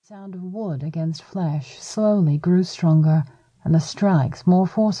sound of wood against flesh slowly grew stronger, and the strikes more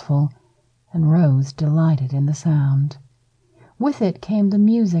forceful, and Rose delighted in the sound. With it came the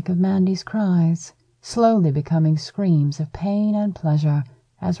music of Mandy's cries, slowly becoming screams of pain and pleasure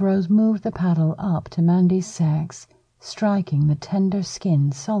as Rose moved the paddle up to Mandy's sex, striking the tender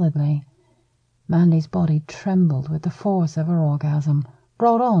skin solidly. Mandy's body trembled with the force of her orgasm,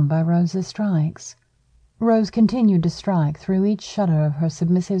 brought on by Rose's strikes. Rose continued to strike through each shudder of her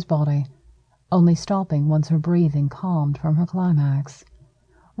submissive's body, only stopping once her breathing calmed from her climax.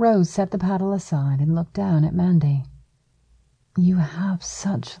 Rose set the paddle aside and looked down at Mandy. "You have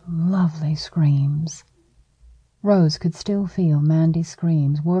such lovely screams." Rose could still feel Mandy's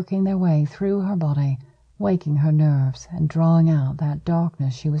screams working their way through her body, waking her nerves and drawing out that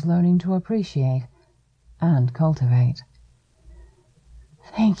darkness she was learning to appreciate and cultivate.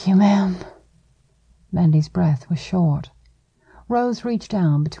 "Thank you, ma'am." Mandy's breath was short. Rose reached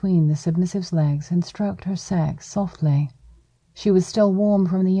down between the submissive's legs and stroked her sex softly. She was still warm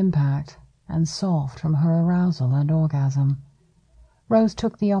from the impact and soft from her arousal and orgasm. Rose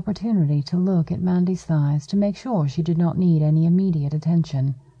took the opportunity to look at Mandy's thighs to make sure she did not need any immediate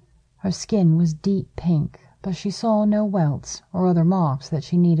attention. Her skin was deep pink, but she saw no welts or other marks that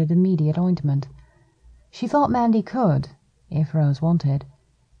she needed immediate ointment. She thought Mandy could, if Rose wanted,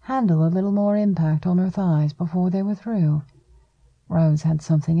 handle a little more impact on her thighs before they were through. Rose had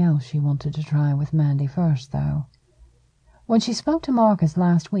something else she wanted to try with Mandy first, though. When she spoke to Marcus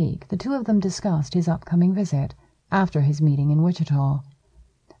last week, the two of them discussed his upcoming visit after his meeting in Wichita.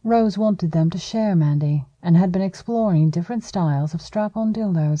 Rose wanted them to share Mandy and had been exploring different styles of strap-on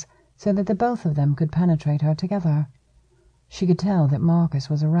dildos so that the both of them could penetrate her together. She could tell that Marcus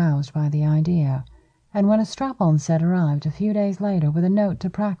was aroused by the idea, and when a strap-on set arrived a few days later with a note to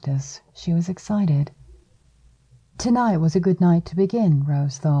practice, she was excited. Tonight was a good night to begin,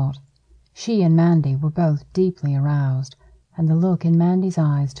 Rose thought. She and Mandy were both deeply aroused, and the look in Mandy's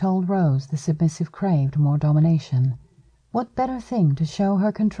eyes told Rose the submissive craved more domination. What better thing to show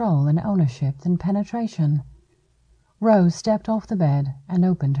her control and ownership than penetration? Rose stepped off the bed and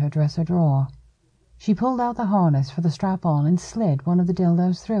opened her dresser drawer. She pulled out the harness for the strap-on and slid one of the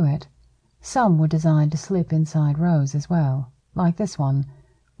dildos through it. Some were designed to slip inside Rose as well, like this one,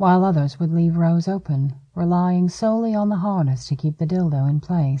 while others would leave Rose open, relying solely on the harness to keep the dildo in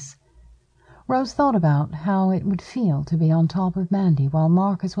place. Rose thought about how it would feel to be on top of Mandy while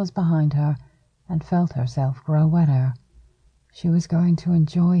Marcus was behind her, and felt herself grow wetter. She was going to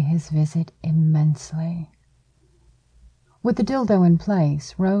enjoy his visit immensely. With the dildo in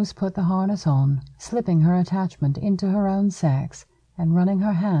place, Rose put the harness on, slipping her attachment into her own sex and running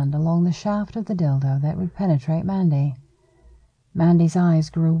her hand along the shaft of the dildo that would penetrate Mandy. Mandy's eyes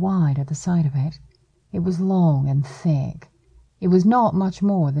grew wide at the sight of it. It was long and thick. It was not much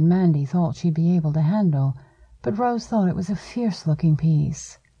more than Mandy thought she'd be able to handle, but Rose thought it was a fierce-looking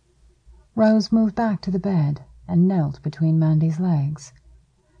piece. Rose moved back to the bed and knelt between Mandy's legs.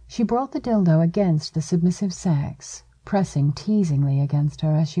 She brought the dildo against the submissive sex, pressing teasingly against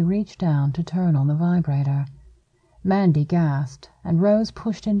her as she reached down to turn on the vibrator. Mandy gasped, and Rose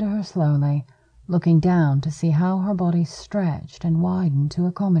pushed into her slowly, looking down to see how her body stretched and widened to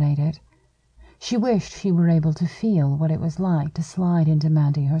accommodate it. She wished she were able to feel what it was like to slide into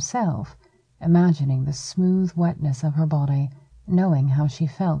Mandy herself, imagining the smooth wetness of her body, knowing how she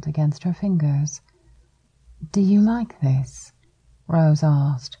felt against her fingers. "Do you like this?" Rose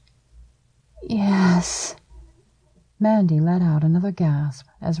asked. "Yes." Mandy let out another gasp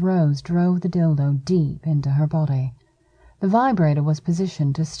as Rose drove the dildo deep into her body. The vibrator was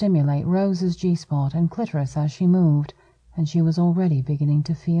positioned to stimulate Rose's G-spot and clitoris as she moved, and she was already beginning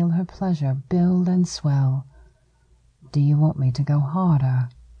to feel her pleasure build and swell. "Do you want me to go harder?"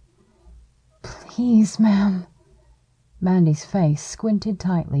 "Please, ma'am." Mandy's face squinted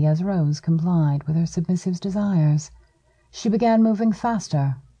tightly as Rose complied with her submissive's desires. She began moving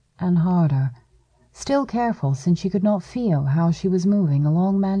faster and harder, still careful since she could not feel how she was moving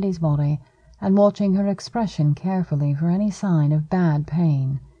along Mandy's body, and watching her expression carefully for any sign of bad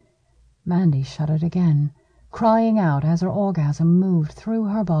pain. Mandy shuddered again, crying out as her orgasm moved through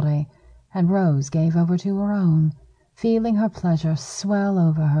her body, and Rose gave over to her own, feeling her pleasure swell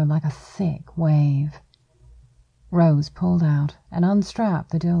over her like a thick wave. Rose pulled out and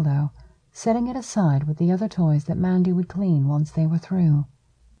unstrapped the dildo, setting it aside with the other toys that Mandy would clean once they were through.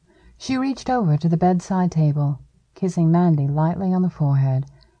 She reached over to the bedside table, kissing Mandy lightly on the forehead,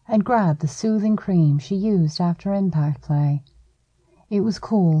 and grabbed the soothing cream she used after impact play. It was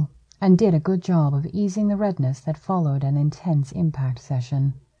cool and did a good job of easing the redness that followed an intense impact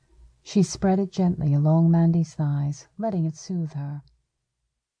session. She spread it gently along Mandy's thighs, letting it soothe her.